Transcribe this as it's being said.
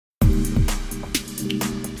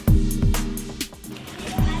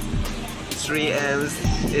3 amps.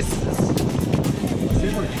 It's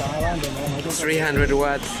 300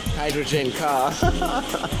 watts hydrogen car.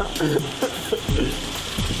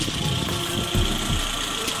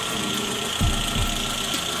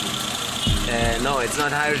 No, it's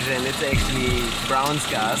not hydrogen, it's actually Brown's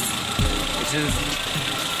gas, which is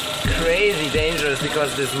crazy dangerous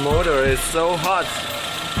because this motor is so hot.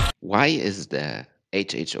 Why is the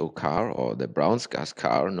HHO car or the Brown's gas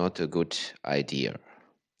car not a good idea?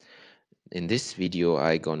 In this video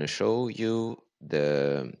I'm gonna show you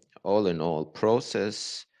the all-in-all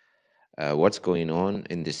process, what's going on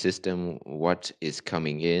in the system, what is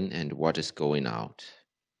coming in and what is going out.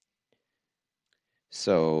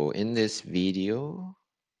 So in this video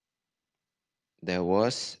there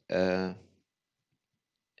was a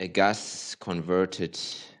gas converted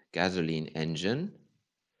gasoline engine.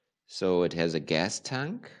 So it has a gas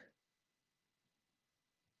tank.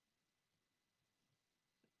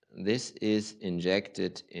 This is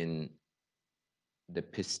injected in the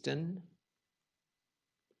piston.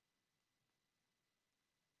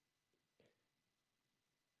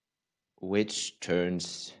 Which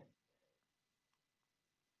turns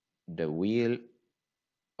the wheel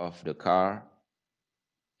of the car,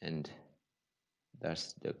 and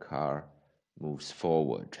thus the car moves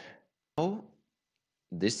forward. Now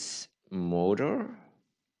this motor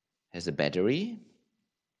has a battery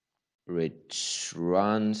which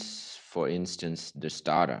runs, for instance, the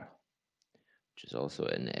starter, which is also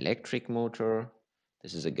an electric motor.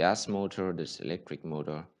 This is a gas motor, this electric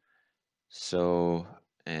motor. So,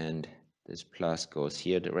 and this plus goes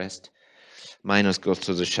here, the rest minus goes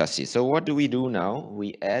to the chassis. So what do we do now?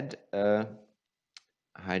 We add a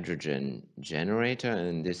hydrogen generator,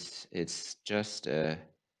 and this it's just a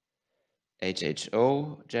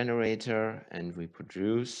HHO generator, and we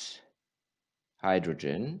produce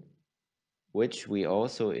hydrogen, which we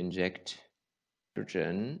also inject.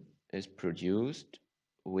 Hydrogen is produced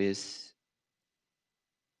with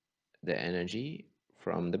the energy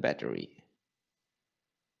from the battery.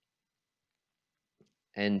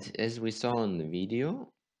 And as we saw in the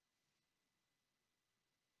video,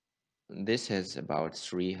 this has about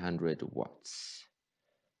 300 watts,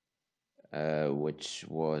 which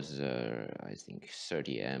was, I think,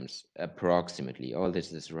 30 amps approximately. All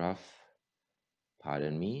this is rough,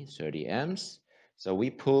 pardon me, 30 amps. So we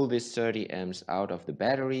pull this 30 amps out of the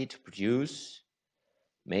battery to produce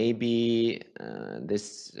maybe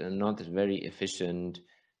this not very efficient,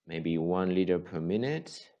 maybe 1 liter per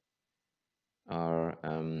minute. Or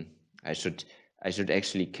I should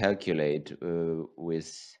actually calculate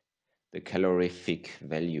with the calorific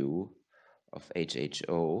value of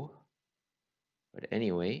HHO. But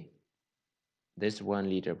anyway, this 1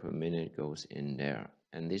 liter per minute goes in there,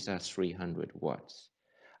 and these are 300 watts.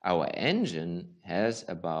 Our engine has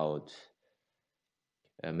about,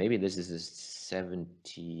 maybe this is a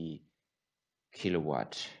 70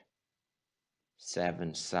 kilowatt,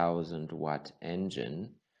 7,000 watt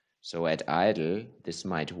engine. So at idle, this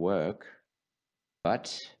might work.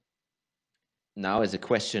 But now is a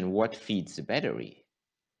question, what feeds the battery?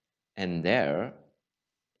 And there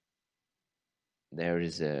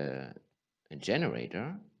is a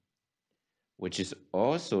generator, which is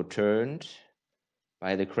also turned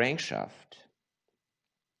by the crankshaft.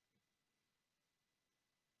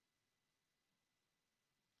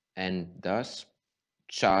 And thus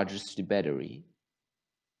charges the battery.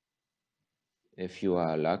 If you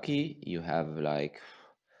are lucky, you have like,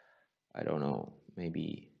 I don't know,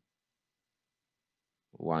 maybe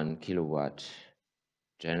 1 kilowatt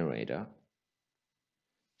generator.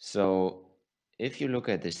 So if you look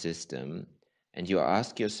at the system and you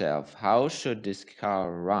ask yourself, how should this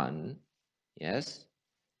car run? Yes,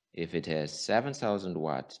 if it has 7,000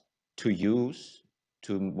 watts to use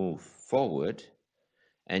to move forward,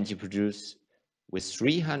 and you produce with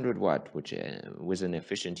 300 watt, which with an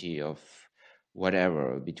efficiency of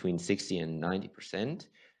whatever, between 60 and 90%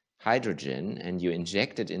 hydrogen, and you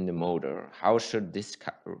inject it in the motor, how should this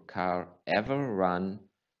car ever run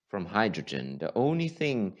from hydrogen? The only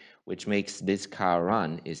thing which makes this car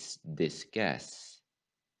run is this gas.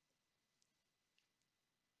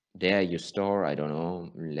 There you store, I don't know,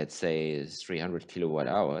 let's say 300 kilowatt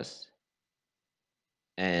hours.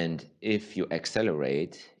 And if you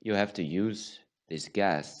accelerate, you have to use this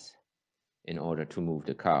gas in order to move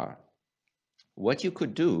the car. What you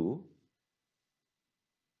could do,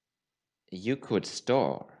 you could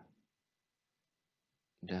store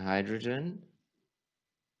the hydrogen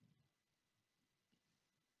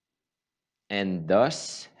and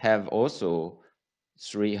thus have also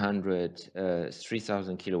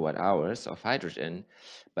 3000 kilowatt hours of hydrogen,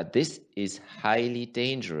 but this is highly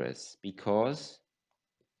dangerous because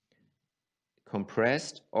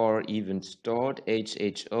compressed or even stored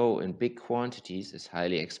HHO in big quantities is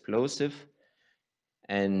highly explosive.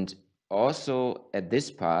 And also at this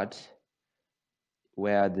part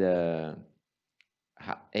where the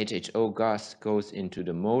HHO gas goes into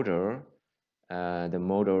the motor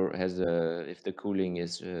has if the cooling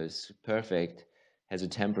is perfect, has a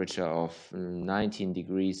temperature of 19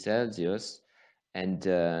 degrees Celsius, and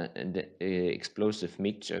the explosive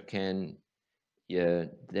mixture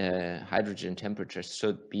the hydrogen temperature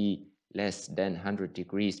should be less than 100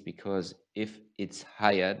 degrees, because if it's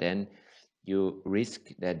higher, then you risk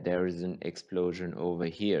that there is an explosion over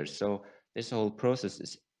here. So this whole process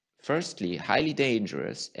is firstly highly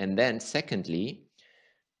dangerous, and then secondly,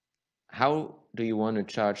 how do you want to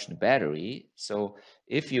charge the battery? So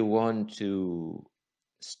if you want to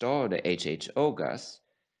store the HHO gas,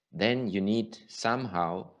 then you need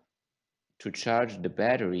somehow to charge the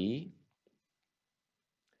battery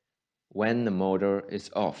when the motor is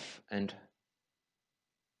off. And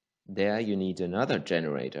there you need another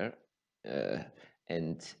generator.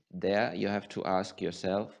 And there you have to ask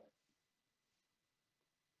yourself,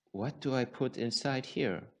 what do I put inside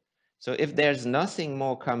here? So if there's nothing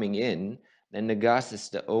more coming in, then the gas is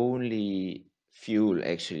the only fuel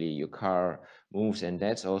actually your car moves. And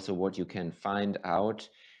that's also what you can find out.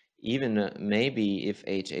 Even maybe if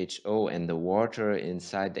HHO and the water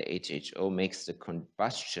inside the HHO makes the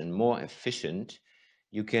combustion more efficient,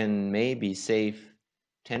 you can maybe save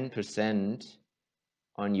 10%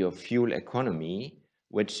 on your fuel economy,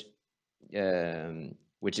 which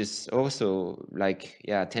is also like,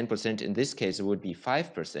 yeah, 10%. In this case, it would be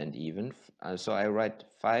 5% even. So I write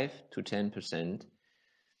 5 to 10%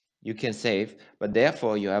 you can save, but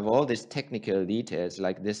therefore you have all these technical details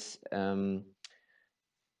like this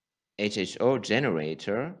HHO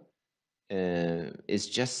generator is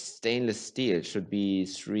just stainless steel. It should be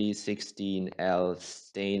 316L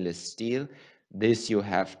stainless steel. This you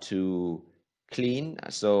have to clean,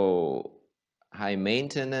 so high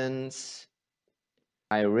maintenance,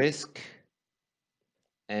 high risk,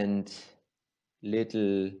 and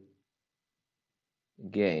little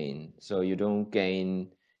gain. So you don't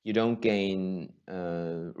gain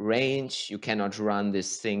range. You cannot run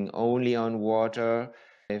this thing only on water.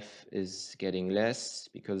 Life is getting less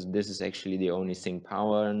because this is actually the only thing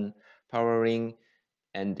powering.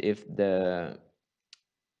 And if the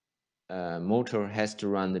motor has to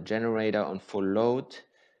run the generator on full load,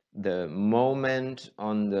 the moment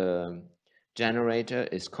on the generator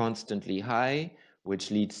is constantly high, which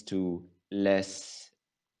leads to less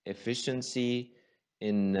efficiency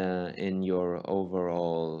in your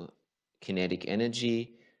overall kinetic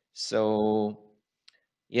energy. So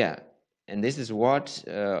yeah, and this is what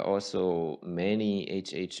also many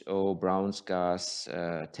HHO Brown's gas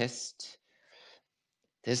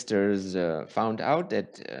testers found out,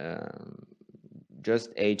 that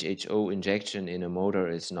just HHO injection in a motor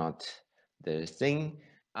is not the thing.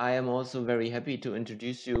 I am also very happy to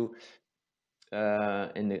introduce you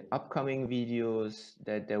in the upcoming videos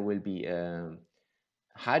that there will be a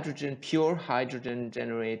pure hydrogen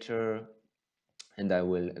generator, and I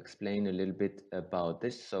will explain a little bit about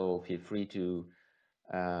this. So feel free to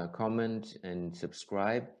comment and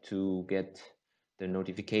subscribe to get the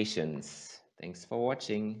notifications. Thanks for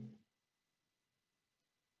watching.